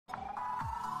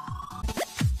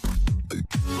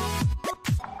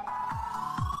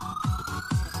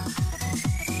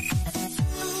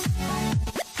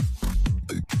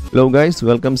Hello guys,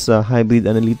 welcome sa Hybrid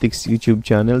Analytics YouTube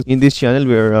channel. In this channel,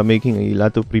 we are making a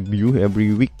lot of review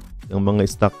every week ng mga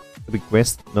stock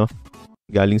request, no?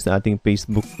 Galing sa ating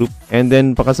Facebook group. And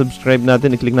then, paka-subscribe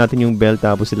natin, i-click natin yung bell,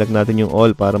 tapos select natin yung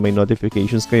all para may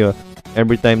notifications kayo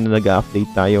every time na nag-update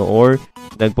tayo or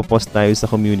nagpo-post tayo sa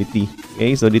community.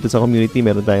 Okay, so dito sa community,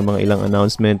 meron tayong mga ilang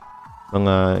announcement,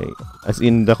 mga as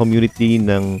in the community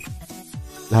ng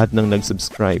lahat ng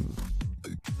nag-subscribe.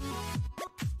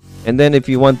 And then if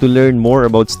you want to learn more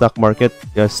about stock market,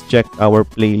 just check our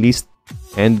playlist.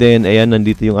 And then ayan,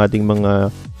 nandito yung ating mga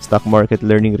stock market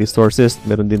learning resources.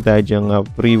 Meron din tayo diyang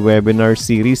free webinar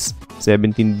series,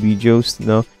 17 videos,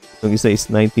 no? Yung isa is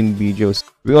 19 videos.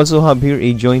 We also have here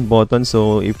a join button,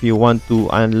 so if you want to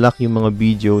unlock yung mga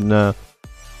video na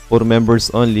for members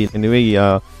only. Anyway,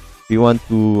 if you want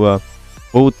to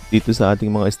vote dito sa ating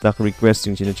mga stock requests,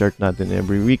 yung sinachart natin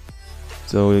every week.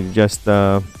 So just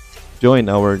join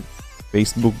our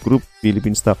Facebook group,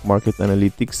 Philippine Stock Market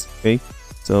Analytics. Okay?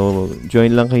 So,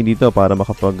 join lang kayo dito para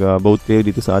makapag-vote kayo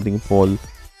dito sa ating poll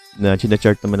na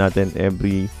sinachart naman natin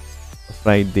every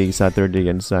Friday,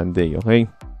 Saturday, and Sunday. Okay?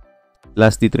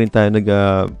 Last dito rin tayo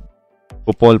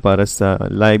nag-poll para sa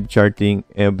live charting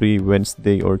every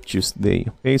Wednesday or Tuesday.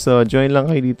 Okay? So, join lang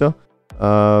kayo dito.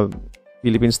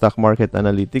 Philippine Stock Market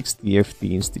Analytics,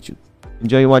 TFT Institute.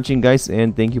 Enjoy watching guys,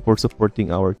 and thank you for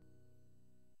supporting our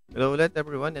Hello ulit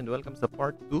everyone, and welcome sa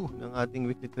part 2 ng ating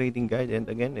weekly trading guide. And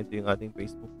again, ito yung ating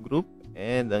Facebook group,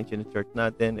 and ang chart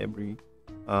natin every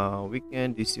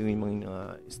weekend is yung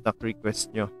mga stock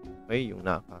request nyo. Okay, yung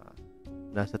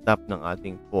nasa top ng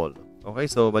ating poll. Okay,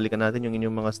 so balikan natin yung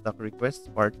inyong mga stock requests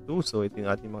part 2. So ito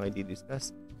yung ating mga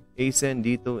i-discuss. Acen,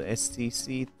 dito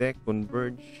SCC, Tech,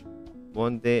 Cnvrg,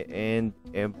 Monde, and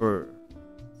Ever.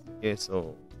 Okay,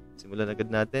 so simulan agad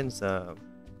natin sa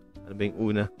ano ba yung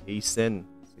una? Acen.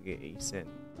 Sige, Acen.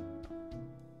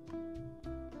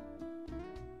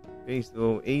 Okay,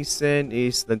 so Acen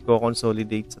is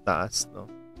nagko-consolidate sa taas, no?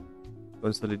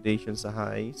 Consolidation sa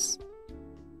highs.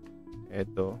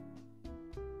 Ito.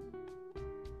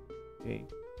 Okay.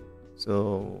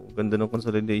 So, ganda ng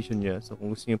consolidation niya. So, kung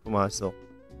gusto niyo pumasok,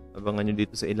 abangan niyo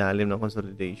dito sa ilalim ng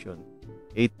consolidation.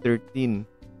 813.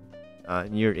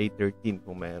 Near 813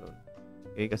 kung meron.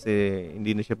 Okay, kasi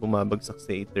hindi na siya bumabagsak sa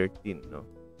 813, no?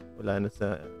 Wala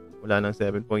nang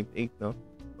 7.8, no?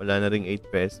 Wala na ring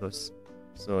 8 pesos.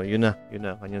 So, yun na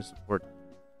kanyang support.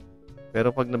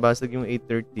 Pero pag nabasag yung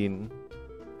 813,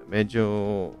 medyo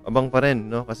abang pa rin,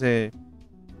 no? Kasi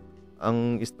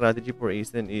ang strategy for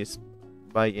Acen is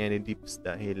buy any dips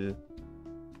dahil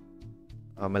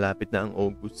malapit na ang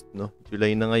August, no?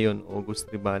 July na ngayon, August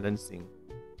rebalancing.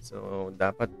 So,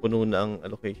 dapat puno na ang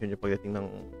allocation niya pagdating ng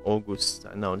August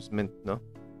sa announcement, no?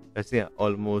 Kasi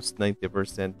almost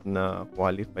 90% na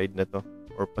qualified na to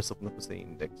or pasok na to sa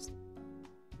index.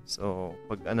 So,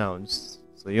 pag-announce,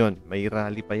 so yun, may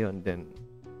rally pa yun, then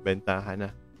bentahan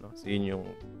na. No? So, yun yung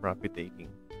profit taking.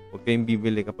 Huwag kayong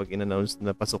bibili kapag in-announce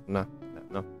na pasok na.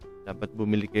 No? Dapat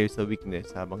bumili kayo sa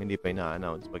weakness habang hindi pa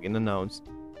ina-announce. Pag in-announce,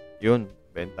 yun,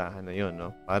 bentahan na yun.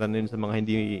 No? Para na yun sa mga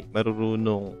hindi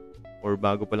marurunong or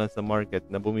bago pa lang sa market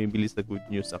na bumibili sa good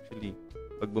news. Actually,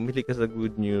 pag bumili ka sa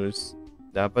good news,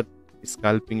 dapat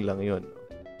scalping lang yon.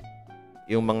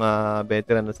 Yung mga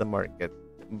veteran na sa market,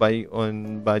 buy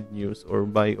on bad news or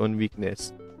buy on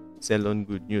weakness, sell on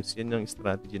good news. Yan ang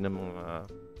strategy ng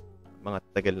mga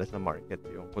tagal na sa market.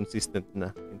 Yung consistent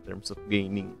na in terms of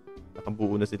gaining.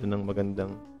 Nakabuo na sila ng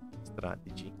magandang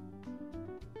strategy.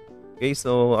 Okay,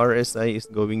 so RSI is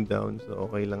going down.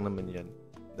 So okay lang naman yan.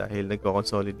 Dahil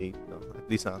nagko-consolidate. No? At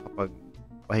least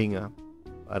nakakapagpahinga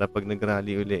para pag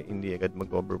nag-rally uli, hindi agad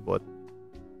mag-overbought.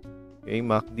 Okay,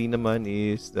 MACD naman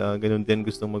is ganun din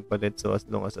gustong magpalit. So, as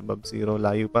long as above 0,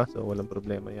 layo pa. So, walang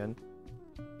problema yan.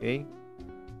 Okay.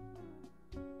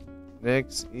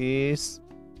 Next is,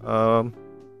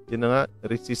 yun na nga,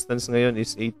 resistance ngayon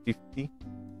is 850.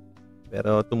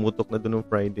 Pero tumutok na doon ng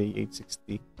Friday,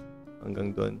 860.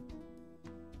 Hanggang doon.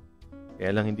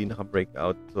 Kaya lang hindi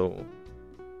naka-breakout. So,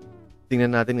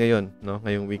 tingnan natin ngayon, no?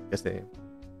 Ngayong week kasi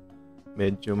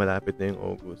medyo malapit na yung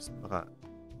August. Baka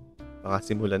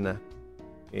simulan na.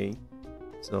 Okay?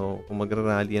 So, kung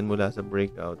magra-rallyan mula sa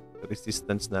breakout,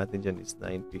 resistance natin dyan is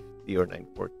 950 or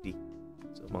 940.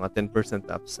 So, mga 10%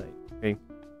 upside. Okay?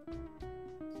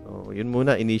 So, yun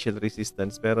muna, initial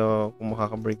resistance. Pero, kung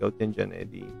makaka-breakout yan dyan,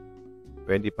 edi,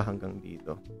 pwede pa hanggang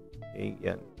dito. Okay?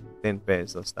 Yan. 10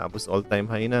 pesos. Tapos,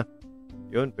 all-time high na.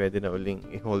 Yun, pwede na uling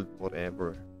i-hold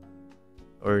forever.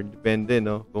 Or depende,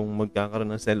 no? Kung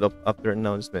magkakaroon ng sell-off after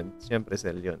announcement, syempre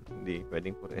sell yun. Hindi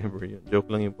pwedeng forever yun.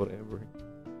 Joke lang yung forever.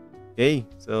 Okay,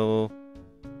 so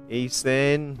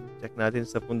Acen, check natin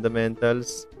sa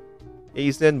fundamentals.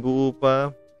 Acen, buo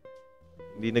pa.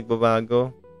 Hindi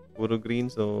nagbabago. Puro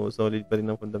green, so solid pa rin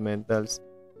ang fundamentals.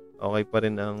 Okay pa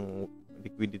rin ang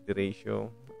liquidity ratio.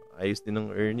 Ayos din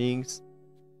ang earnings.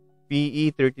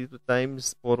 PE, 32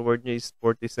 times. Forward niya is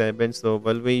 47. So,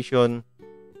 valuation,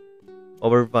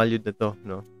 overvalued na to,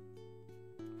 no?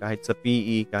 Kahit sa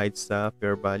PE, kahit sa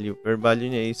fair value. Fair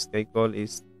value niya is, kay call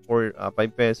is 5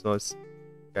 pesos.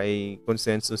 Kay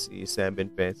consensus is 7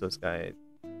 pesos. Kahit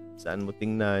saan mo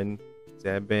tingnan,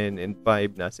 7 and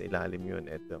 5, nasa ilalim yun.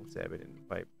 Ito ang 7 and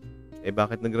 5. Eh,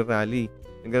 bakit nagra-rally?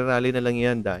 Nagra-rally na lang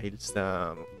yan dahil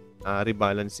sa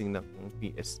rebalancing ng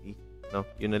PSE. No?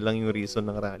 Yun na lang yung reason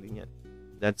ng rally niyan.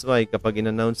 That's why kapag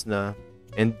in-announce na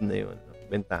end na yun,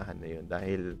 bentahan na yun.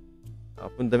 Dahil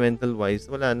fundamental-wise,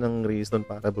 wala nang reason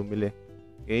para bumili.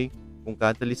 Okay? Kung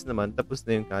catalyst naman, tapos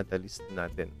na yung catalyst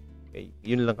natin. Okay?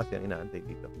 Yun lang kasi ang inaantay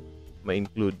dito.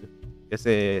 Ma-include.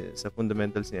 Kasi sa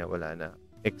fundamentals niya, wala na.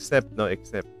 Except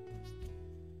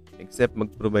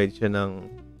mag-provide siya ng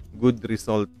good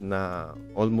result na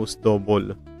almost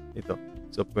double ito.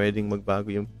 So, pwedeng magbago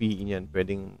yung PE niyan.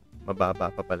 Pwedeng mababa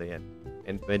pa pala yan.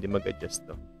 And pwede mag-adjust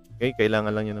to. Okay?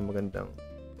 Kailangan lang yan ng magandang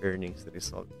earnings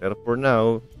result. Pero for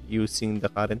now, using the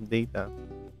current data,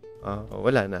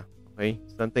 wala na. Okay?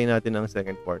 Santay natin ang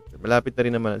second quarter. Malapit na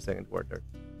rin naman ang second quarter.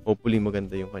 Hopefully,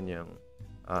 maganda yung kanyang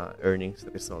earnings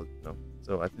result. No?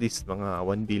 So, at least mga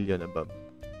 1 billion above.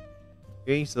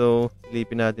 Okay? So,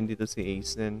 silipin natin dito si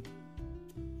Acen.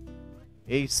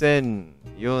 Acen!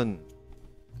 Yun.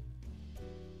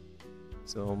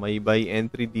 So, may buy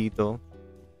entry dito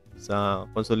sa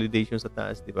consolidation sa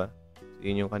taas, di ba? So,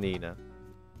 yun yung kanina.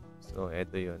 So,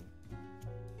 eto yun.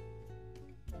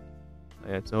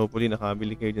 Ayan. So, hopefully,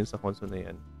 nakabili kayo dyan sa conso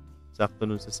na yan. Sakto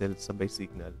nun sa sell sa buy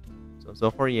signal. So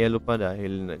far, yellow pa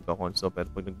dahil nagka-conso. Pero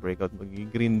pag nag-breakout,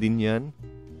 mag-green din yan.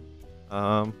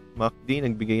 MACD,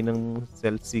 nagbigay ng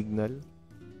sell signal.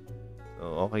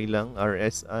 So, okay lang.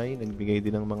 RSI, nagbigay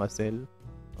din ng mga sell.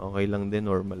 Okay lang din,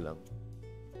 normal lang.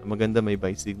 Maganda, may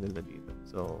buy signal na dito.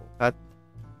 So, cut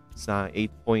sa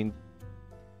 8.2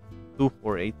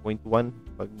 or 8.1.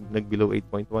 Pag nag-below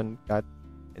 8.1, cut.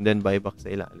 And then, buyback sa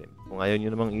ilalim. Kung ayaw nyo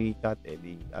namang i-cut,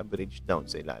 di average down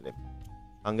sa ilalim.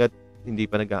 Hanggat hindi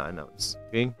pa nag-a-announce.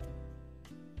 Okay?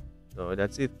 So,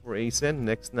 that's it for Acen.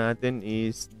 Next natin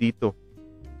is dito.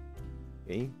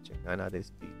 Okay? Check nga natin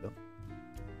dito.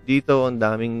 Dito, ang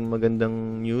daming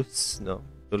magandang news. No?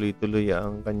 Tuloy-tuloy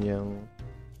ang kanyang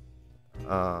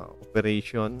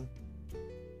operation.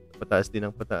 Pataas din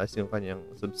ang pataas yung kanyang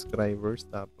subscribers.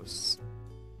 Tapos,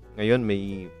 ngayon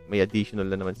may additional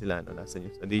na naman sila. No? Nasa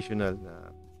news. Additional na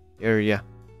area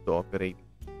to operate.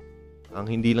 Ang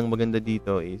hindi lang maganda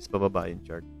dito is pababa yung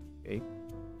chart. Okay?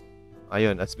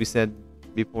 Ayun, as we said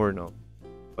before, no?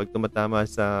 Pag tumatama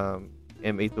sa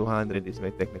MA200 is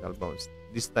may technical bounce.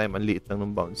 This time, ang liit lang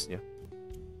ng bounce niya.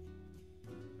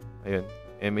 Ayun,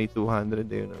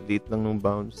 MA200, ayun, ang liit lang ng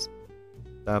bounce.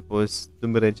 Tapos,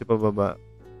 tumiretso pababa.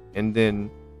 And then,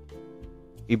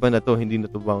 iba na to, hindi na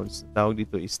to bounce. Tawag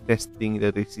dito is testing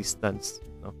the resistance.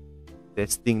 No?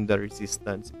 Testing the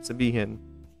resistance. Sabihin,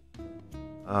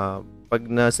 pag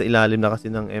nasa ilalim na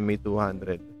kasi ng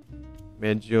MA200,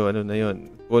 medyo na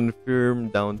yun,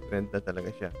 confirm downtrend na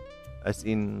talaga siya. As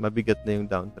in, mabigat na yung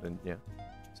downtrend niya.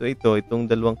 So itong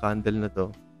dalawang candle na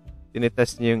to,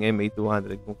 tinetest niya yung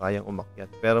MA200 kung kayang umakyat.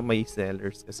 Pero may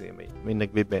sellers kasi, may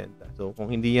nagbebenta. So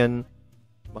kung hindi yan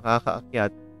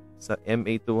makakaakyat sa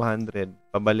MA200,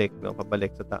 pabalik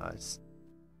sa taas,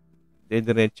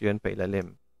 diretso yan pa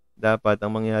ilalim. Dapat,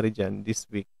 ang mangyari dyan, this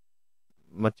week,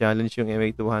 ma-challenge yung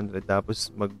MA200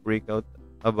 tapos mag-breakout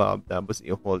above tapos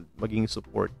i-hold, maging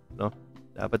support, no?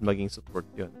 Dapat maging support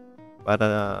 'yon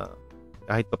para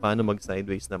kahit paano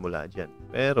mag-sideways na mula diyan.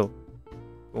 Pero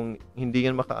kung hindi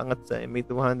yan makaangat sa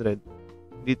MA200,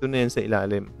 dito na yan sa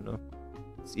ilalim, no?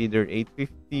 It's either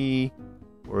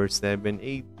 850 or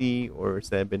 780 or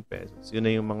 7 pesos. Yun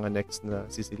na yung mga next na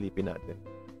sisilipin natin.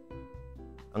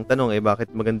 Ang tanong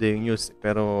bakit maganda yung news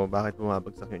pero bakit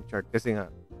bumabagsak yung chart? Kasi nga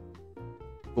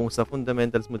kung sa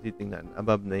fundamentals mo titingnan,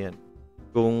 above na yan.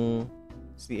 Kung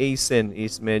si Acen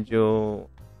is medyo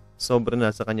sobra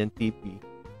na sa kanyang TP,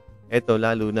 eto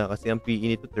lalo na kasi ang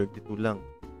PE nito 32 lang.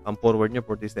 Ang forward niya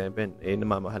 47.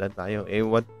 Namamahalan tayo.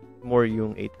 What more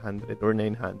yung 800 or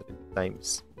 900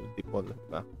 times multiple,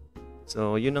 diba?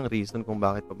 So, yun ang reason kung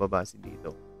bakit pababa si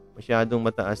dito. Masyadong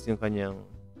mataas yung kanyang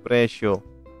presyo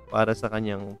para sa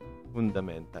kanyang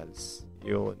fundamentals.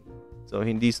 Yun. So,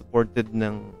 hindi supported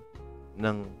ng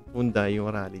funda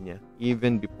yung rally niya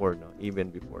even before.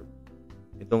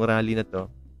 Itong rally na to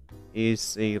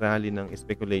is a rally ng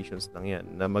speculations lang yan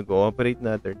na mag-ooperate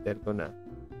na, third telco na.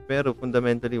 Pero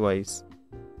fundamentally wise,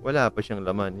 wala pa siyang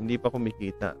laman. Hindi pa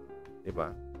kumikita.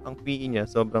 Diba? Ang PE niya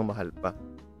sobrang mahal pa.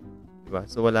 Diba?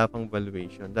 So wala pang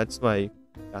valuation. That's why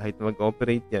kahit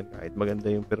mag-operate yan, kahit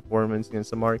maganda yung performance niyan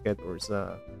sa market or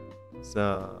sa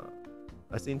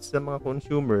as in sa mga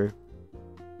consumer,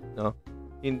 no,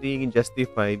 hindi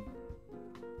justified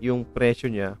yung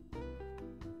presyo niya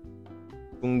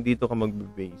kung dito ka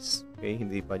magbe-base. Okay,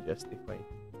 hindi pa justified.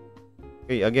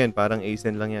 Okay, again, parang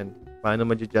Acen lang yan. Paano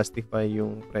ma-justify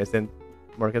yung present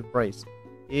market price?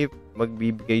 If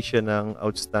magbibigay siya ng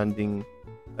outstanding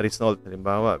result,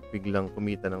 halimbawa, biglang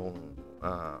kumita ng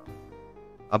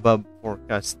above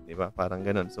forecast, di ba? Parang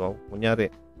ganun. So,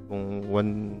 kunyari, kung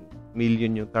 1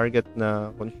 million yung target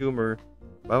na consumer,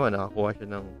 bawa, nakakuha siya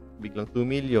ng biglang 2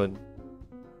 million.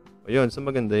 O yun, so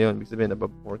maganda yun. Ibig sabihin,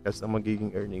 above forecast ang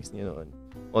magiging earnings niya noon.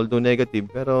 Although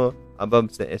negative, pero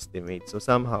above sa estimate. So,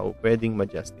 somehow, pwedeng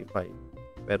ma-justify.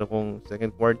 Pero kung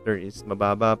second quarter is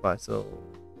mababa pa, so,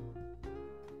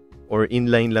 or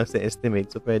inline lang sa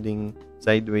estimate, so pwedeng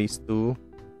sideways to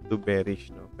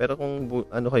bearish, no? Pero kung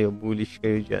bullish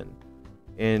kayo dyan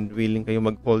and willing kayo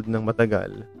mag-hold ng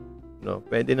matagal, no,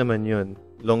 pwede naman yun.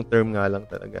 Long term nga lang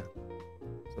talaga.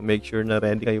 So make sure na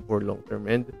ready kayo for long term.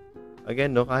 And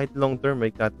again, no, kahit long term,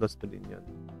 may cut loss pa din yun.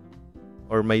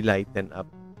 Or may lighten up.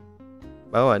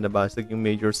 Bawa, nabasag yung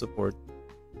major support,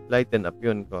 lighten up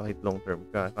yun kahit long term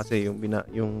ka. Kasi yung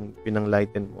pinang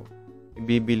lighten mo,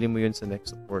 ibibili mo yun sa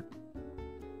next support.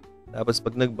 Tapos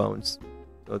pag nag-bounce,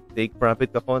 so take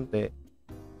profit ka konti,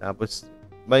 tapos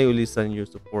buy ulit sa new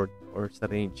support or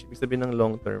sa range. Ibig sabihin ng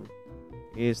long term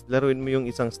is laruin mo yung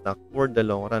isang stock for the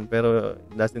long run, pero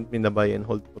it doesn't mean na buy and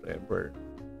hold forever.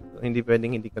 So, hindi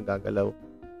pwedeng hindi ka gagalaw.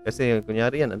 Kasi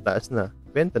kunyari yan, ang taas na,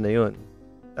 benta na yun.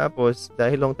 Tapos,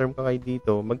 dahil long term ka kayo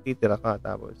dito, magtitira ka.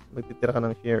 Tapos, magtitira ka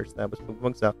ng shares. Tapos, pag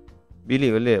bumagsak,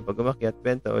 bili uli. Pag umakyat,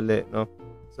 benta uli. No?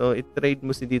 So, i-trade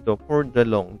mo si dito for the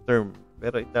long term.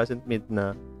 Pero it doesn't mean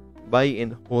na buy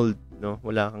and hold, no?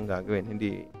 Wala kang gagawin.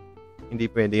 Hindi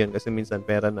pwede yun kasi minsan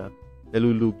pera na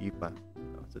nalulugi pa.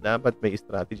 No? So, dapat may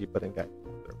strategy pa rin kahit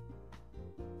long term.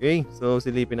 Okay, so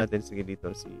silipin natin sige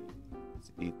dito si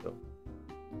dito.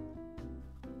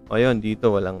 O yun,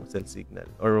 dito walang sell signal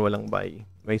or walang buy.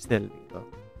 May sell dito.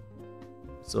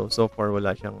 So far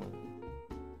walang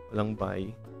buy.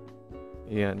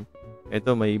 Ayan.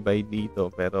 Ito may buy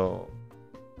dito pero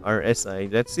RSI,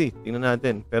 let's see, tingnan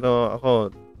natin. Pero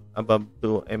ako, above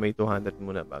to MA200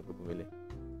 muna bago bumili.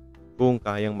 Kung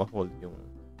kayang ma-hold yung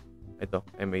ito,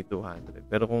 MA200.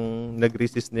 Pero kung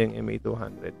nag-resist na yung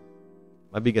MA200,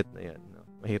 mabigat na yan. No?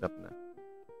 Mahirap na.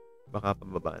 Baka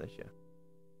pababa na siya.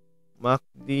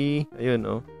 MACD, ayun,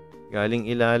 oh, galing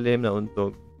ilalim na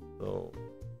untog. So,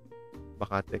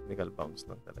 baka technical bounce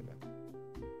lang talaga.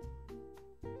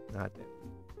 Natin.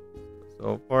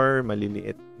 So far,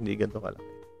 maliliit. Hindi ganito kalaki.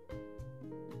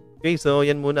 Okay, so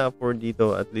yan muna for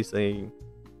dito. At least ay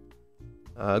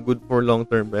good for long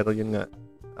term. Pero yun nga,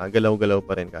 galaw-galaw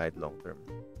pa rin kahit long term.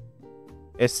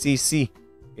 SCC.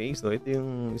 Okay, so ito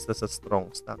yung isa sa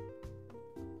strong stock.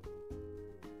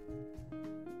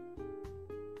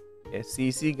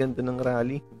 SCC, ganda ng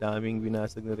rally. Daming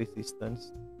binasag na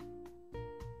resistance.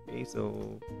 Okay, so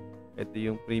ito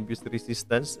yung previous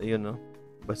resistance. Ayun, no?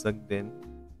 Basag din.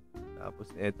 Tapos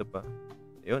ito pa.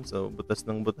 Ayun, so butas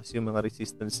ng butas yung mga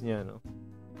resistance niya, no?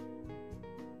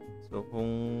 So kung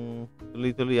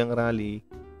tuloy-tuloy ang rally,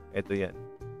 ito yan.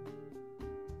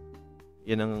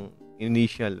 Yan ang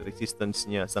initial resistance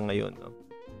niya sa ngayon, no?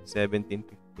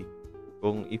 1750.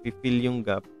 Kung i-fill yung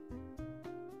gap,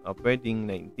 pwedeng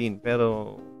 19.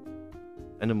 Pero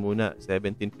ano muna,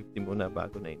 1750 muna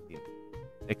bago 19.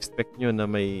 Expect nyo na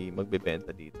may magbebenta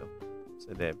dito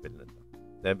sa level na to.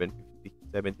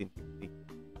 1750.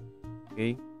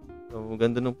 Okay? So,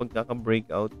 ganda nung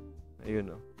pagkaka-breakout.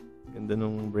 Ayun, oh. Ganda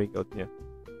nung breakout niya.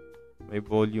 May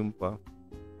volume pa.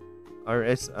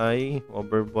 RSI,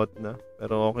 overbought na.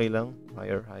 Pero okay lang.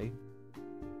 Higher high.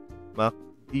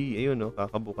 MACD, ayun, oh.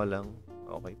 Kakabuka lang.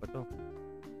 Okay pa to.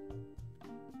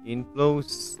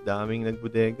 Inflows, daming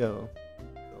nagbudega, oh.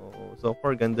 So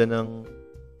far, ganda ng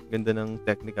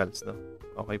technicals, no?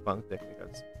 Okay pa ang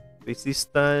technicals.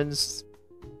 Resistance,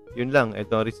 yun lang.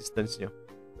 Ito ang resistance nyo.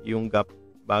 Yung gap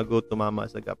bago tumama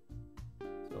sa gap.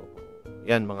 So,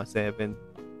 yan, mga 7.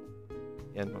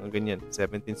 Yan, mga ganyan.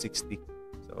 1760.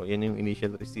 So, yan yung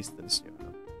initial resistance nyo.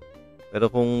 No?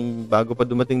 Pero kung bago pa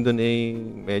dumating dun,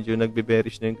 medyo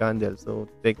nagbe-bearish na yung candle. So,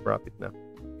 take profit na.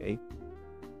 Okay?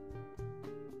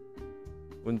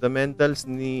 Fundamentals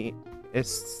ni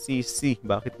SCC.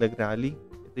 Bakit nag-rally?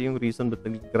 Ito yung reason ba't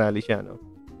nag-rally siya, no?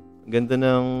 Ganda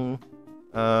ng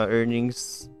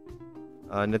earnings,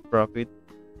 net profit,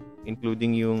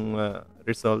 including yung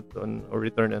result on or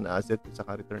return on asset at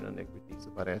saka return on equity.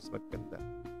 So parehas maganda.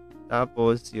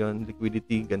 Tapos yun,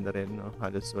 liquidity ganda rin, no?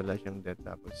 Halos wala siyang debt.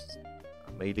 Tapos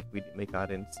may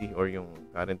currency or yung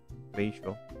current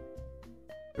ratio.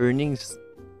 Earnings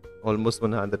almost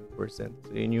 100%.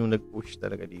 So yun yung nag-push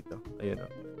talaga dito. Ayun, no?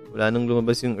 Wala nang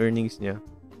lumabas yung earnings niya.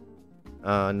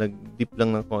 Nag-dip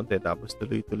lang ng konti tapos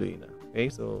tuloy-tuloy na. Okay?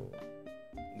 So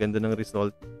ganda ng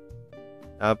result.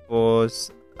 Tapos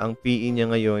ang PE niya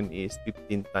ngayon is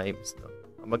 15 times. No?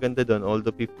 Ang maganda doon,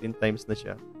 although 15 times na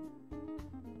siya,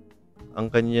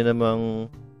 ang kanya namang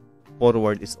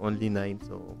forward is only 9.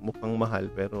 So, mukhang mahal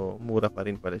pero mura pa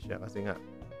rin pala siya. Kasi nga,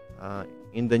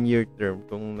 in the near term,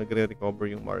 kung nagre-recover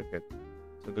yung market,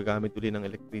 so gagamit ulit ng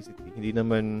electricity. Hindi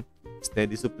naman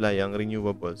steady supply ang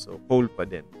renewable. So, coal pa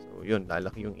din. So, yun,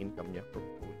 lalaki yung income niya from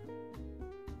coal.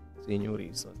 So, yun yung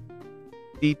reason.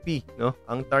 TP, no?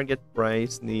 Ang target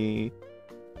price ni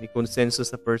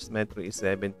consensus sa First Metro is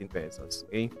 17 pesos.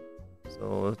 Okay?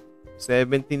 So,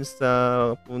 17 sa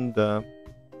punda,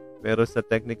 pero sa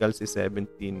technicals is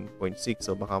 17.6.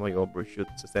 So, baka may overshoot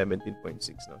sa 17.6.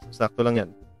 No? So, sakto lang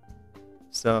yan.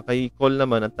 Sa kay Call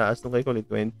naman, ang taas nung kay Call ay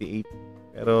 28.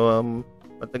 Pero,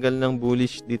 matagal nang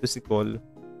bullish dito si Call.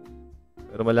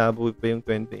 Pero malabo pa yung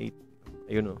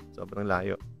 28. Ayun, sobrang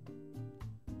layo.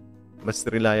 Mas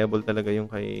reliable talaga yung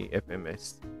kay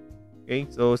FMS. Okay,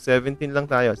 so 17 lang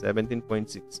tayo, 17.6.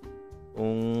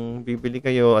 Kung bibili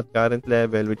kayo at current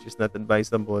level, which is not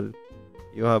advisable,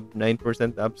 you have 9%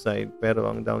 upside, pero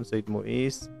ang downside mo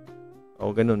is,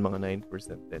 ganun, mga 9%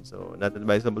 din. So, not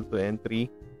advisable to entry.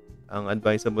 Ang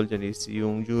advisable dyan is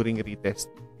yung during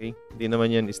retest. Okay, hindi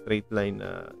naman yan straight line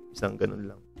na isang ganun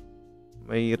lang.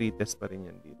 May retest pa rin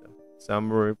yan dito.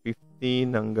 Somewhere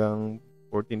 15 hanggang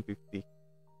 14.50.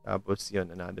 Tapos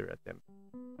yun, another attempt.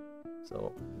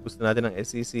 So, gusto natin ng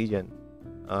SEC dyan.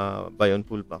 Buy on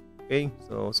pullback. Okay?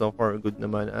 So far, good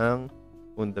naman ang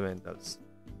fundamentals.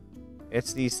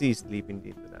 SEC, sleeping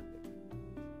dito natin.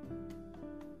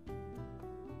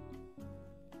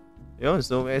 Yun,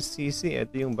 so SEC,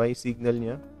 ito yung buy signal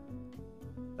niya.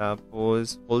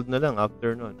 Tapos, hold na lang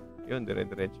after nun. Yun,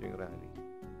 dire-diretso yung rally.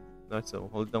 No? So,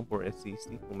 hold lang for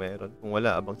SEC kung meron. Kung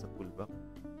wala, abang sa pullback.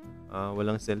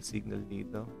 Walang sell signal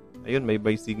dito. Ayun, may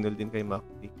buy signal din kay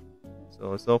MACD.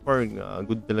 So far,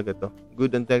 good talaga to.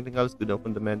 Good on technicals, good on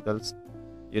fundamentals.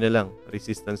 Yun na lang.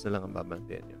 Resistance na lang ang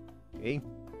babantayan nyo. Okay?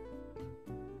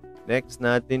 Next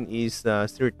natin is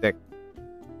Sirtec.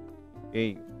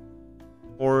 Okay.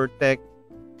 For tech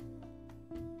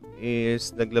is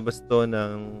naglabas to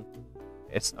ng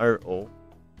SRO.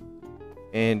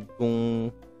 And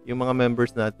kung yung mga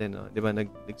members natin, di ba,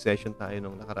 nag-session tayo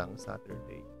nung nakaraang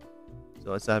Saturday.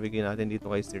 So, sabi ko natin dito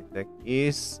kay Sirtec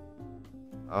is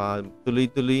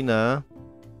tuloy-tuloy na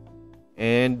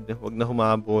and wag na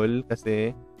humabol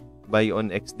kasi buy on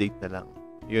X date na lang.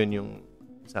 Yun yung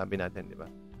sabi natin, di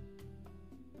ba?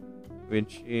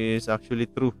 Which is actually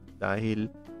true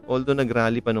dahil although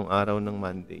nag-rally pa nung araw ng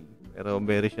Monday, pero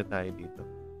bearish siya tayo dito.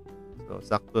 So,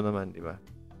 sakto naman, di ba?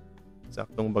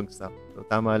 Saktong bagsak. So,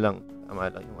 tama lang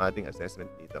yung ating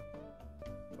assessment dito.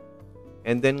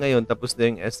 And then ngayon, tapos na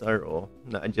yung SRO,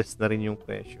 na-adjust na rin yung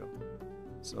presyo.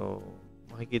 So,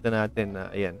 makikita natin na,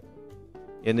 ayan,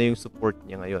 yan na yung support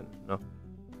niya ngayon, no?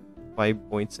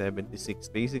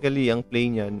 5.76. Basically, ang play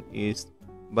niyan is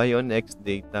buy on X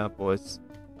date, tapos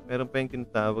meron pa yung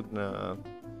tinatawag na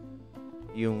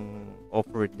yung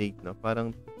offer date, no?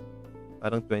 Parang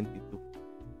 22.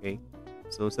 Okay?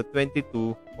 So, sa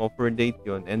 22, offer date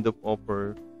yon, end of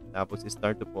offer, tapos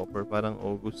start of offer, parang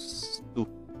August 2.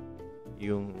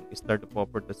 Yung start of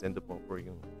offer, tapos end of offer,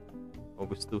 yung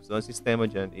August 2. So, ang sistema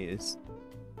dyan is,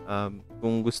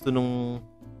 kung gusto nung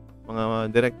mga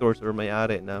directors or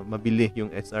may-ari na mabili yung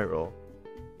SRO,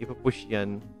 ipapush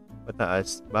yan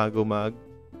pataas bago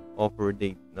mag-offer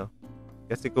date, no?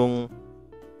 Kasi kung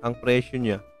ang presyo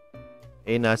niya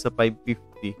ay nasa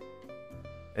 550,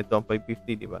 ito ang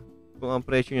 550, di ba? Kung ang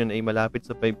presyo niya ay malapit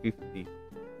sa 550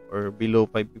 or below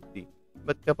 550,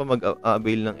 ba't ka pa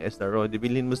mag-avail ng SRO?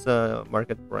 Dibilhin mo sa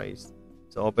market price,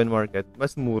 sa open market,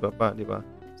 mas mura pa, di ba?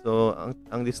 So,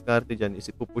 ang diskarte dyan is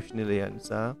ipupush nila yan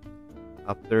sa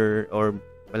after or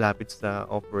malapit sa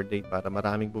offer date para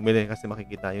maraming bumili kasi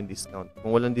makikita yung discount.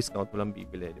 Kung walang discount, walang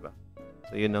bibili, di ba?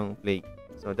 So, yun ang play.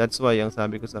 So, that's why ang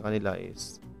sabi ko sa kanila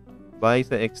is buy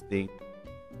sa X date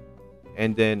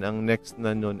and then ang next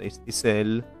na nun is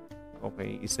i-sell.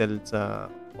 Okay, i-sell sa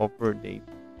offer date.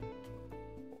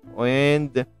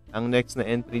 And ang next na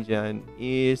entry dyan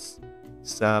is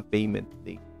sa payment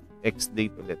date. X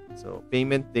date ulit. So,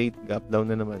 payment date, gap down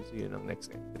na naman. So, yun ang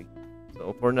next entry.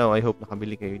 So, for now, I hope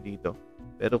nakabili kayo dito.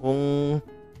 Pero kung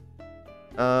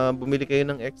bumili kayo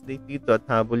ng X date dito at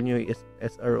habol nyo yung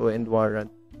SRO and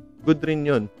warrant, good rin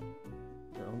yun.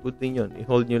 Good rin yun.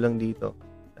 I-hold nyo lang dito.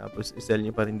 Tapos, i-sell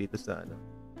nyo pa rin dito sa ano.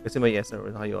 Kasi may SRO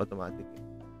na kayo automatic.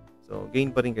 So,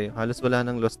 gain pa rin kayo. Halos wala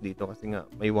nang loss dito kasi nga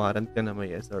may warrant ka na, may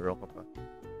SRO ka pa.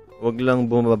 Huwag lang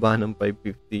bumaba ng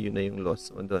 550, yun na yung loss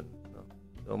mo doon. No?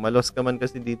 So, malos ka man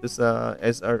kasi dito sa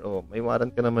SRO, may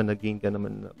warrant ka naman, nag-gain ka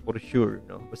naman for sure.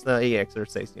 No? Basta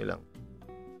i-exercise nyo lang.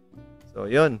 So,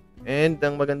 yun. And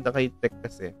ang maganda kay tech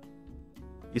kasi,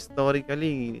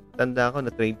 historically, tanda ko na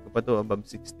trade ko pa to above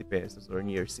 60 pesos or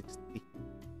near 60.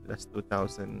 Last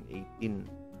 2018.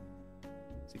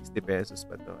 60 pesos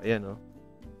pa to. Ayan, no?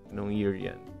 Anong year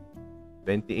yan?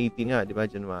 2018 nga, di ba?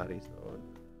 January. So,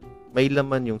 may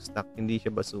laman yung stock. Hindi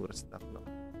siya basura stock, no?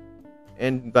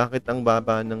 And bakit ang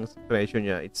baba ng presyo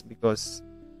niya? It's because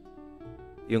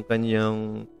yung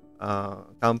kanyang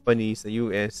company sa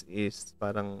US is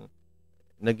parang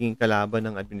naging kalaban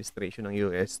ng administration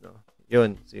ng US, no?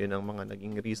 Yun. So, yun ang mga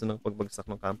naging reason ng pagbagsak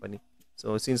ng company.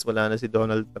 So, since wala na si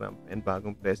Donald Trump and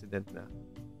bagong president na,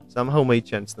 somehow may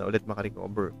chance na ulit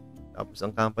makarecover. Tapos,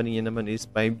 ang company niya naman is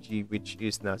 5G, which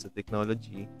is nasa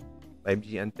technology,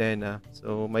 5G antenna.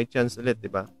 So, may chance ulit,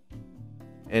 di ba?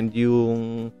 And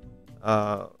yung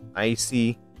IC,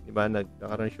 di ba,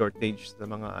 nagkakaroon shortage sa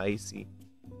mga IC.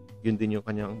 Yun din yung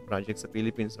kanyang project sa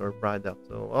Philippines or product.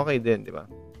 So, okay din, di ba?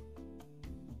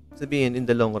 Sabihin, in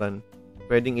the long run,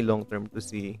 pwedeng i-long term to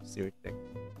si Sirtec.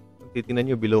 Kung titingnan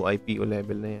nyo, below IPO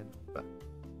level na yan. Diba?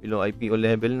 Below IPO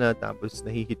level na, tapos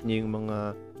nahihit nyo yung mga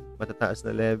matataas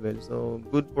na level. So,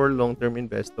 good for long-term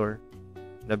investor.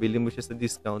 Nabili mo siya sa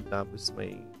discount, tapos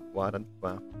may warrant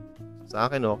pa. So,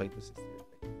 sa akin, okay to si Sirtec.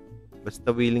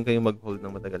 Basta willing kayong mag-hold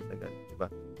ng matagal-tagal.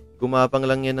 Diba? Gumapang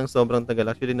lang yan ng sobrang tagal.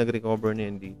 Actually, nag-recover na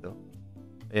yan dito.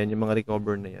 Ayan, yung mga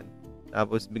recover na yan.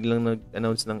 Tapos, biglang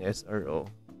nag-announce ng SRO.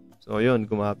 So, yun,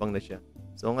 gumapang na siya.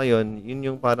 So, ngayon, yun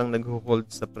yung parang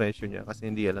nag-hold sa presyo niya kasi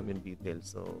hindi alam yung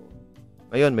details. So,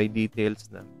 ngayon, may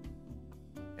details na.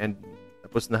 And,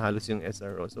 tapos na halos yung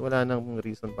SRO. So, wala nang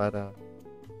reason para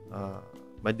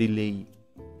ma-delay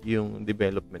yung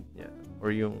development niya or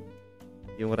yung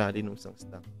rally ng isang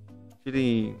stock.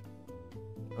 Actually,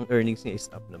 ang earnings niya is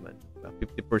up naman.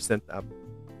 50% up.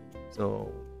 So,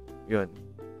 yun.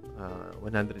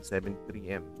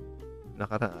 173M.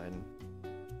 Nakaraan.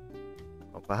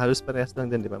 Halos parehas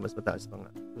lang din, di ba? Mas mataas pa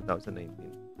nga. 2019.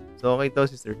 So, okay to.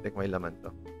 Si Sirtec may laman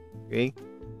to. Okay?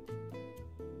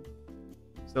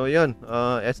 So, yun.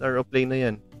 SRO play na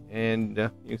yan. And,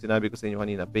 yung sinabi ko sa inyo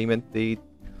kanina, payment date,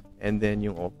 and then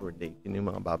yung offer date. Yun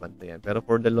yung mga babantayan. Pero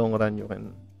for the long run, you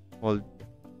can hold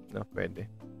na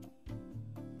pwede.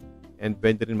 And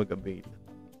pwede rin mag-avail.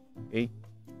 Okay?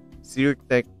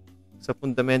 Sirtec, sa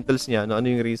fundamentals niya, ano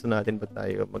yung reason natin ba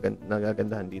tayo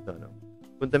nagagandahan dito, no?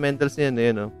 Fundamentals niya,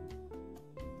 no?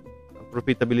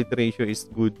 Profitability ratio is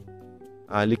good.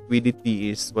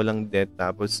 Liquidity is walang debt,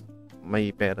 tapos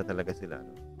may pera talaga sila,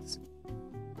 no?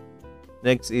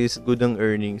 Next is good ang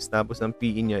earnings, tapos ang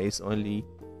PE niya is only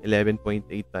 11.8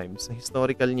 times.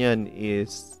 Historical niyan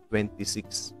is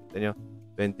 26. Ito nyo,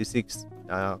 26.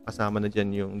 Kasama na dyan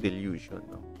yung dilution,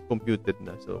 no? Computed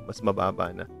na, so mas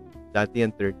mababa na. Dati yan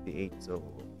 38, so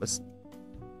mas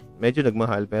medyo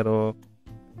nagmahal, pero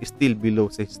still below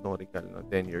sa historical, no?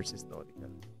 10 years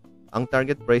historical. Ang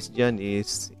target price dyan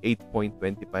is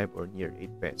 8.25 or near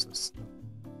 8 pesos.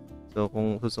 So,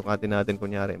 kung susukatin natin,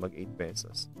 kunyari, mag 8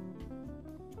 pesos.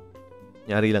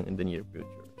 Kunyari lang in the near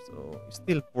future. So,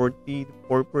 still 44%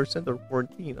 or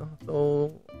 40, no? So,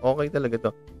 okay talaga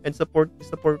to. And sa 8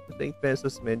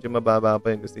 pesos, medyo mababa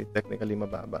pa yun kasi technically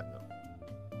mababa, no?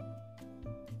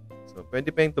 So, pwede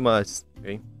pa yung tumaas.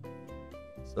 Okay?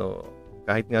 So,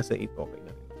 kahit nga sa 8, okay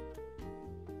na.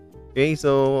 Okay,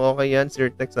 so okay yan,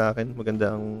 Sirtec sa akin.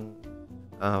 Maganda ang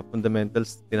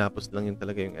fundamentals. Tinapos lang yun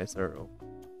talaga yung SRO.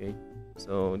 Okay,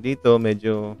 so dito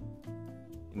medyo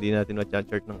hindi natin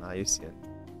ma-chart ng ayos yan.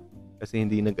 Kasi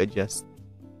hindi nag-adjust.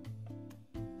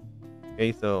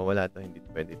 Okay, so wala to, hindi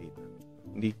pwede dito.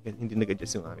 Hindi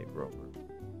nag-adjust yung aming broker.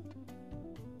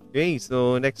 Okay,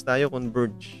 so next tayo,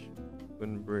 Converge.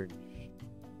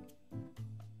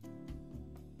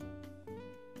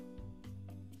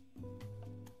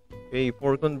 Okay,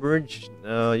 for Converge,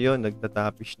 yun,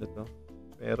 nagtatapish na to.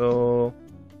 Pero,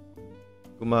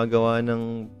 gumagawa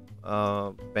ng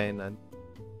pennant.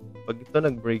 Pag ito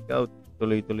nag-breakout,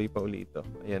 tuloy-tuloy pa ulit ito.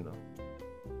 Ayan, o.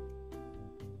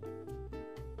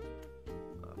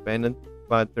 Pennant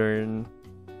pattern.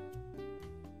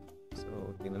 So,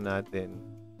 tingnan natin.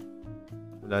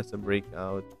 mula sa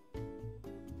breakout.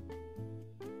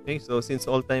 Okay, so since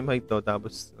all-time high to,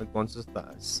 tapos nag-constant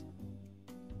taas.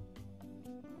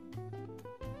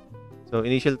 So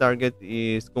initial target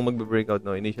is, kung magbe-breakout,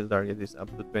 no, initial target is up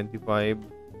to 25.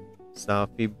 Sa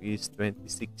fib is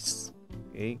 26.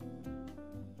 Okay.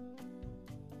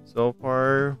 So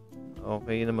far,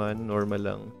 okay naman, normal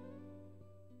lang.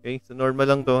 Okay, so normal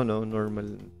lang to, no?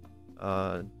 Normal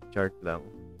chart lang.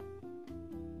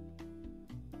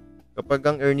 Kapag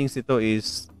ang earnings ito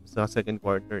is sa second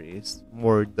quarter is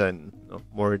more than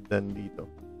dito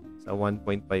sa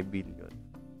 1.5 billion.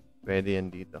 Pwede yan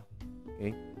dito.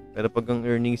 Okay? Pero pag ang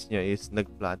earnings niya is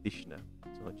nag-flattish na.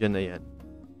 So, dyan na yan.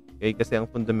 Okay? Kasi ang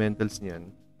fundamentals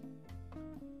niyan,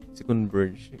 si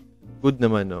Cnvrg, good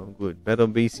naman, no? Good. Pero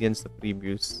base yan sa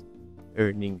previous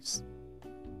earnings.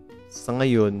 Sa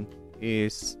ngayon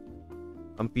is,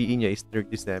 ang PE niya is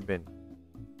 37.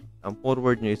 Ang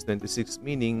forward niya is 26,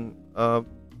 meaning,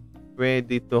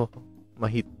 pwede to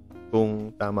ma-hit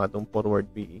kung tama tong forward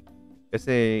PE.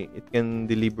 Kasi it can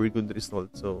deliver good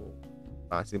results. So,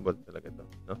 possible talaga to.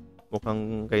 No?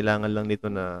 Mukhang kailangan lang nito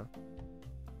na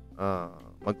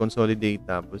mag-consolidate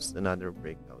tapos another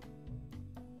breakout.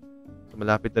 So,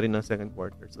 malapit na rin ang second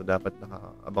quarter. So, dapat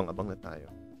nakaabang-abang na tayo.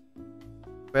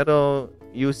 Pero,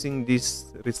 using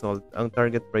this result, ang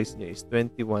target price niya is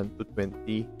 21 to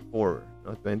 24.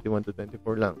 No? 21 to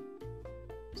 24 lang.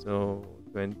 So,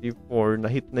 24,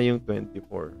 na-hit na yung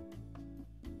 24.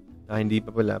 Hindi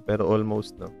pa pala, pero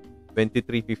almost, no?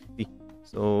 23.50.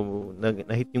 So,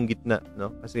 na-hit yung gitna,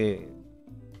 no? Kasi,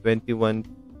 21.7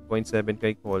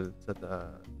 kay call sa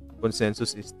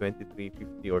consensus is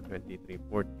 23.50 or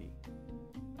 23.40.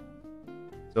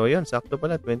 So, yun, sakto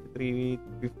pala,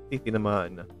 23.50,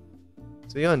 tinamaan na.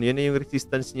 So, yun na yung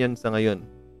resistance niyan sa ngayon.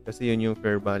 Kasi yun yung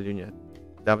fair value niya.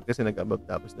 Dapat kasi nag-above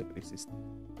tapos nag-resist.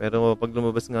 Pero pag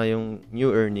lumabas nga yung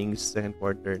new earnings second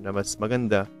quarter na mas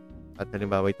maganda at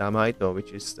halimbawa tama ito,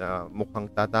 which is mukhang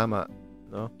tatama,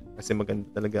 no? Kasi maganda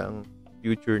talaga ang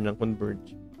future ng Cnvrg.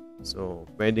 So,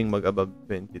 pwedeng mag-above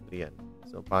 23 yan.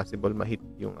 So, possible ma-hit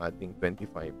yung ating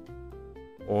 25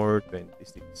 or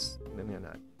 26. Tignan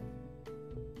nga natin.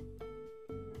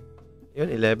 Yun,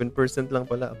 11% lang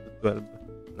pala up to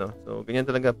 12. No? So, ganyan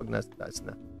talaga pag nasa taas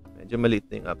na. Medyo maliit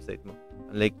na yung upside mo.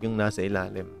 Unlike yung nasa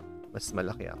ilalim, mas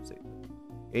malaki upside.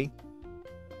 Okay?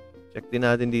 Check din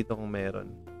natin dito kung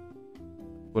meron.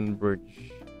 Cnvrg.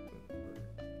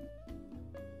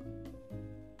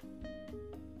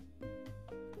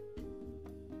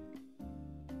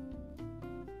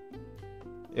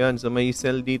 Yan, so may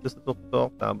sell dito sa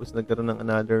tuktok, tapos nagkaroon ng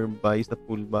another buy sa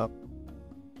pullback.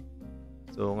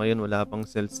 So, ngayon wala pang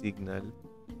sell signal.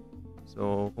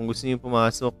 So, kung gusto niyo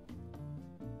pumasok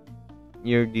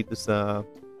near dito sa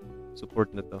support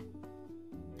na to,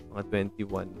 mga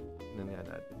 21, tingnan nga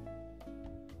natin.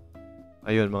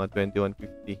 Ayun, mga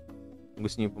 21.50. Kung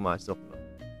gusto niyo pumasok, no?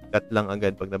 Cut lang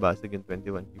agad pag nabasag yung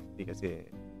 21.50 kasi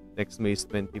next May is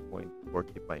 20.45.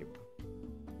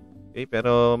 Okay,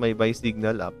 pero may buy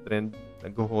signal, uptrend,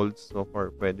 nag-hold so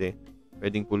far,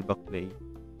 pwedeng pullback play.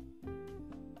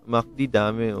 MACD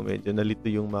dami, medyo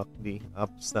nalito yung MACD,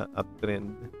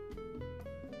 uptrend.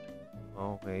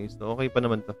 Okay, so okay pa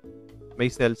naman to.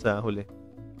 May sell sa huli.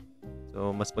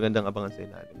 So, mas magandang abangan sa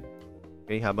ilalim.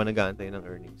 Okay, habang nag-aantay ng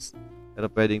earnings.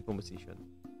 Pero pwedeng position.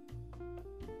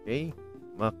 Okay,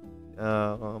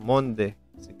 Monde.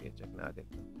 Sige, check natin.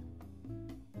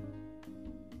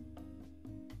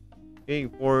 Okay,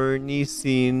 for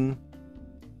Nissin,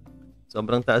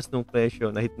 sobrang taas ng presyo.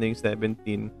 Na-hit na yung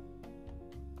 17.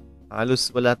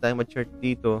 Halos wala tayong ma-chart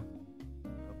dito.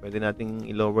 Pwede nating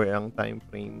i-lower ang time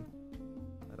frame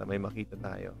para may makita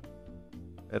tayo.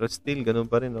 Pero still,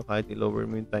 ganun pa rin, no? Kahit i-lower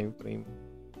mo yung time frame.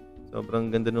 Sobrang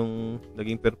ganda nung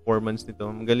naging performance nito.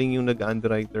 Magaling yung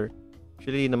nag-underwriter.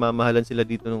 Actually, namamahalan sila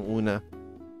dito nung una.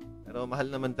 Pero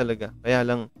mahal naman talaga. Kaya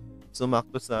lang,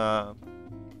 sumakto sa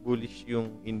bullish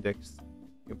yung index,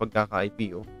 yung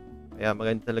pagkaka-IPO. Kaya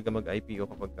maganda talaga mag-IPO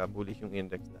kapag bullish yung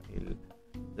index dahil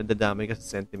nadadamay ka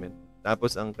sa sentiment.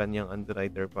 Tapos, ang kanyang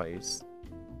underwriter pa is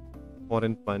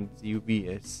foreign funds,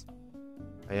 UBS.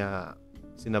 Kaya,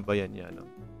 sinabayan niya, no?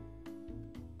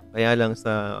 Kaya lang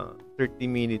sa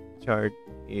 30-minute chart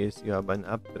is you have an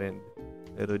uptrend.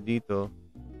 Pero dito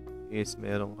is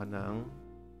meron ka ng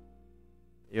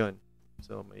yun.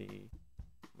 So,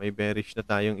 may bearish na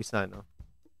tayong isa, no?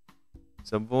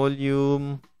 Sa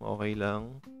volume, okay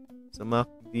lang. Sa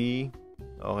MACD,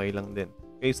 okay lang din.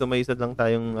 Okay, so may isa lang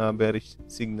tayong bearish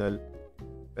signal.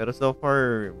 Pero so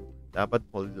far, dapat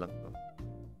hold lang to.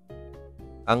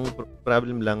 Ang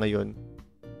problem lang ngayon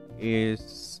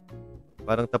is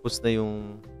parang tapos na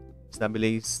yung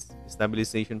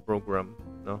stabilization program,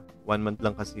 no? 1 month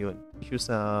lang kasi yun. Issue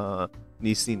sa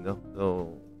Nissin, no? So,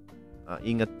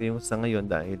 ingat kayo sa ngayon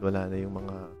dahil wala na yung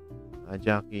mga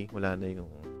jockey, wala na yung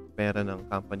pera ng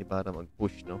company para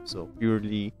mag-push, no? So,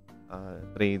 purely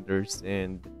traders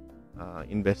and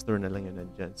investor na lang yun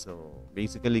nandyan. So,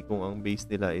 basically, kung ang base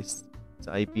nila is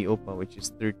sa IPO pa, which is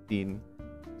 13,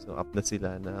 so up na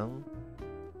sila ng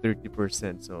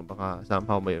 30%. So, baka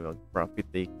somehow may profit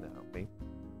take na, okay?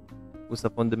 Kung sa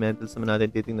fundamentals naman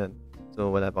natin titingnan, so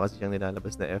wala pa kasi siyang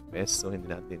nilalabas na FS, so hindi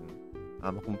natin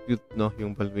makompute, no,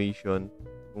 yung valuation.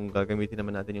 Kung gagamitin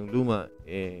naman natin yung luma,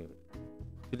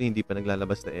 actually hindi pa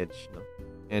naglalabas na edge, no?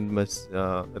 And mas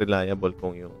reliable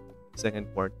kung yung second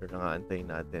quarter na aantayin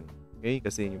natin. Okay?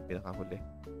 Kasi yun yung pinakahuli.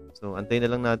 So, antayin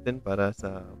na lang natin para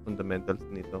sa fundamentals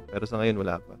nito. Pero sa ngayon,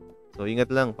 wala pa. So,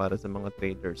 ingat lang para sa mga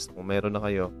traders. Kung mayroon na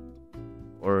kayo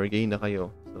or gain na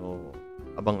kayo, so,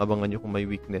 abang-abangan nyo kung may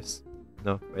weakness.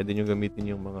 No? Pwede nyo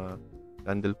gamitin yung mga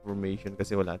candle formation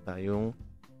kasi wala tayong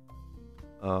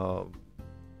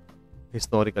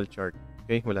historical chart.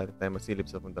 Okay? Wala rin tayong masilip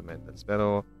sa fundamentals.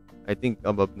 Pero, I think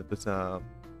above na to sa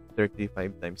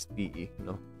 35 times PE,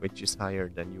 no? Which is higher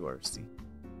than URC.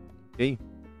 Okay?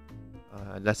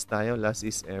 Last tayo. Last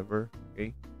is ever.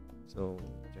 Okay? So,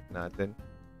 check natin.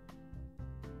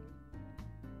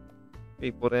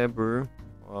 Okay, forever.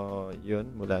 Yun,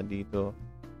 mula dito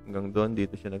hanggang doon.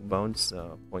 Dito siya nag-bounce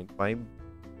 0.5.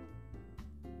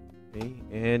 Okay?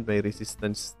 And may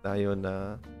resistance tayo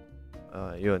na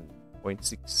yun,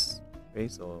 0.6.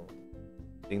 Okay? So,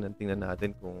 tingnan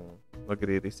natin kung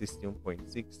magre-resist yung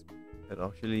 0.6. Pero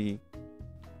actually,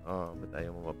 ba't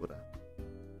ayaw mo mabura?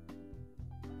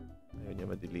 Ayaw niya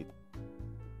ma-delete.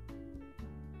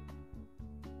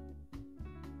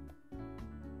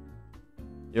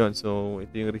 Yun, so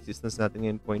ito yung resistance natin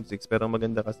ngayon, 0.6. Pero ang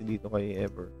maganda kasi dito kay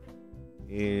Ever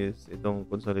is itong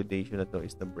consolidation na to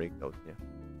is the breakout niya.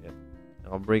 Yan.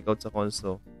 Naka-breakout sa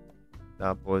conso.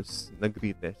 Tapos,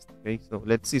 nag-retest. Okay? So,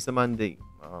 let's see sa Monday.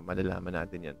 Malalaman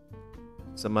natin yan.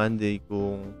 Sa Monday,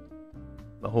 kung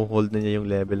maho-hold na niya yung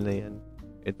level na yan,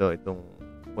 itong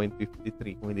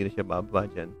 0.53, kung hindi na siya bababa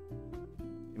dyan,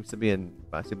 ibig sabihin,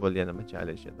 possible yan na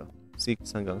ma-challenge niya to. 6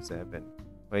 hanggang 7.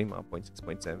 Okay? Mga 0.6,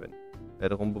 0.7.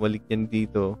 Pero kung bumalik yan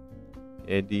dito,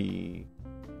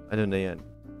 ano na yan,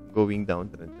 going down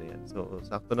trend na yan. So,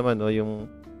 sakto naman, no, yung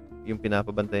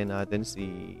pinapabantayan natin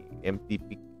si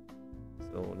MTP.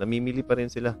 So, namimili pa rin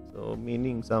sila. So,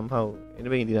 meaning somehow,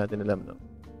 anyway, hindi natin alam, no?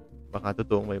 Baka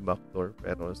totoong may backdoor.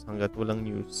 Pero hanggat walang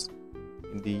news,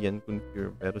 hindi yan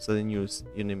confirm. Pero sa news,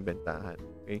 yun yung bentahan.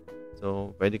 Okay?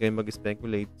 So, pwede kayong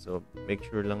mag-speculate. So, make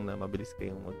sure lang na mabilis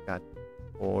kayong mag-cut.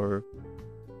 Or,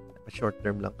 short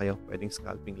term lang kayo. Pwedeng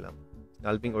scalping lang.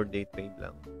 Scalping or day trade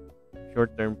lang.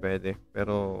 Short term pwede.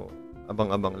 Pero,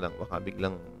 abang-abang lang. Baka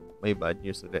biglang may bad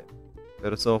news ulit.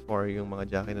 Pero so far, yung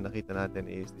mga jockey na nakita natin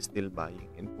is still buying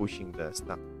and pushing the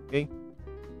stock. Okay?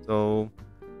 So,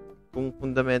 kung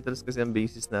fundamentals kasi ang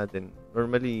basis natin,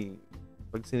 normally,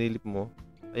 pag sinilip mo,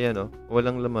 ayan o,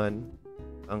 walang laman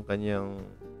ang kanyang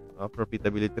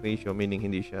profitability ratio, meaning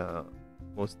hindi siya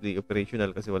mostly operational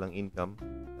kasi walang income.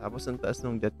 Tapos, ang taas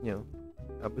ng debt niya.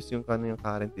 Tapos, yung kanyang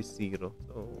current is 0.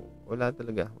 So, wala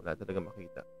talaga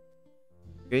makita.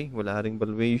 Okay? Wala ring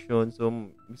valuation. So,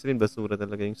 ibig sabihin, basura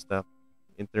talaga yung stock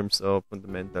in terms of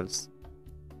fundamentals.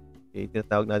 Okay,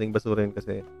 tinatawag nating basura yun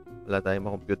kasi wala tayong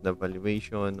makompute na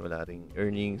valuation, wala ring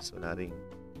earnings, wala ring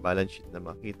balance sheet na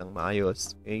makitang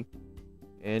maayos. Okay?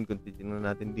 And kung titignan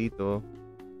natin dito,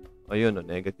 ayun,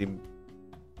 negative,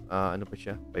 ano pa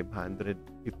siya,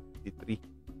 553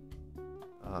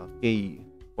 K,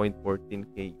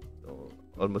 0.14K. So,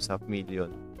 almost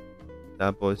 500,000.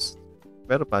 Tapos,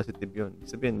 pero positive yun.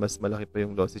 Sabihin, mas malaki pa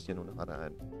yung losses niya nung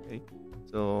nakaraan. Okay?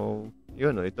 So,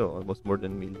 yun, ito, almost more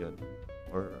than million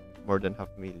or more than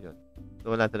 500,000.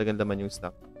 So, wala talagang laman yung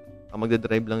stock. Ang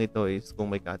magdadrive lang ito is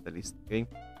kung may catalyst. Okay?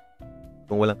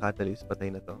 Kung walang catalyst, patay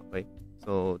na to. Okay?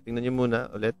 So, tingnan nyo muna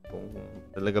ulit kung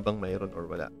talaga bang mayroon or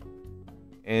wala.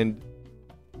 And,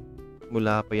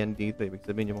 mula pa yan dito. Ibig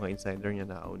sabihin, yung mga insider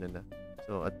niya nauna na.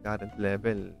 So, at current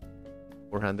level,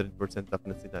 400% up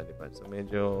na sila, diba? So,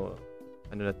 medyo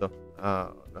ano na to,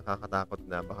 nakakatakot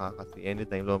na baka kasi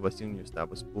anytime lumabas yung news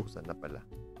tapos pusa na pala.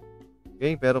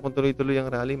 Okay, pero kung tuloy-tuloy ang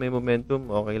rally, may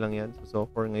momentum, okay lang yan. So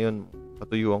far ngayon,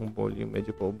 patuyo ang volume,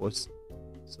 medyo paubos.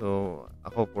 So,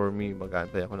 ako for me,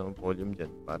 mag-aantay ako ng volume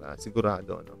dyan para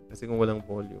sigurado, no? Kasi kung walang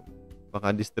volume,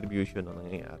 baka distribution ang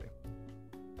nangyayari.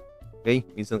 Okay,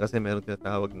 minsan kasi meron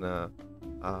tinatawag na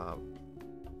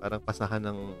parang pasahan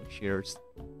ng shares.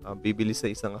 Bibili sa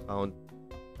isang account,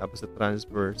 tapos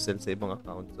na-transfer, sell sa ibang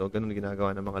account. So, ganun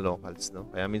ginagawa ng mga locals, no?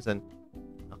 Kaya minsan,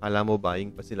 akala mo buying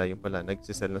pa sila, yung pala,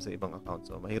 nagsisell na sa ibang account.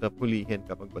 So, mahirap hulihin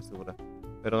kapag basura.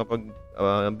 Pero kapag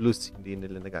blues, hindi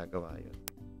nila nagagawa yun.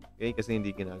 Okay? Kasi hindi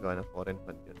ginagawa ng foreign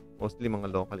fund yun. Mostly mga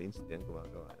local institute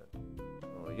gumagawa yun.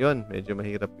 So, yun, medyo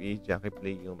mahirap i-jockey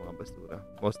play yung mga basura.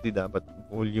 Mostly dapat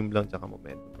volume lang tsaka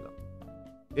momentum lang.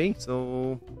 Okay,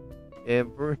 so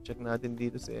Ever, check natin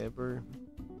dito si Ever.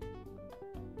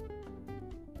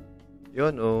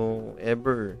 Yun,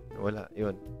 Ever, wala,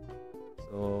 yun.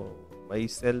 So, may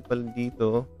sell pala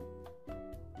dito.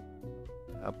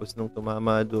 Tapos nung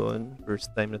tumama doon,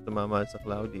 first time na tumama sa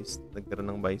Cloudist,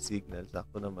 nagkaroon ng buy signal.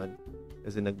 Sakto naman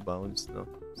kasi nag-bounce, no?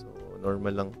 So,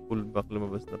 normal lang, pullback,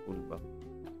 lumabas na pullback.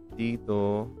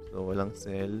 Dito, so walang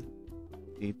sell.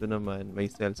 Dito naman, may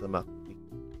sell sa MACD.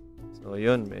 So,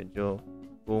 yun, medyo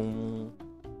kung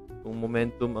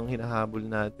momentum ang hinahabol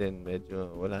natin,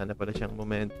 medyo wala na pala siyang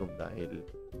momentum dahil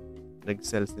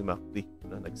nag-sell si MACD,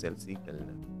 no? Nag-sell signal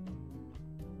na.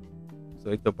 So,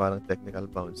 ito parang technical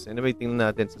bounce. Anyway, tingnan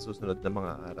natin sa susunod na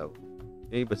mga araw.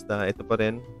 Okay, basta ito pa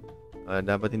rin.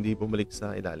 Dapat hindi bumalik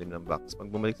sa ilalim ng box. Pag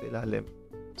bumalik sa ilalim,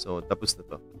 so tapos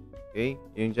na to. Okay?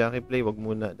 Yung jockey play, wag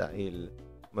muna dahil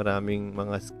maraming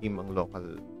mga scheme ang local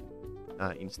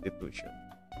institution.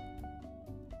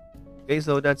 Okay,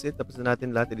 so that's it. Tapos na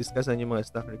natin lahat i-discussan yung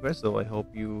mga stock requests. So, I hope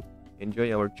you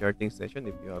enjoy our charting session.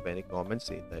 If you have any comments,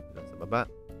 say type lang sa baba.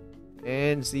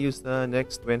 And see you sa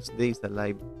next Wednesday sa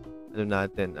live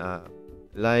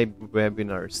live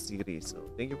webinar series. So,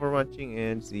 thank you for watching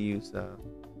and see you sa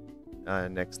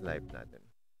next live natin.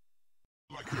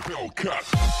 Like a Hellcat.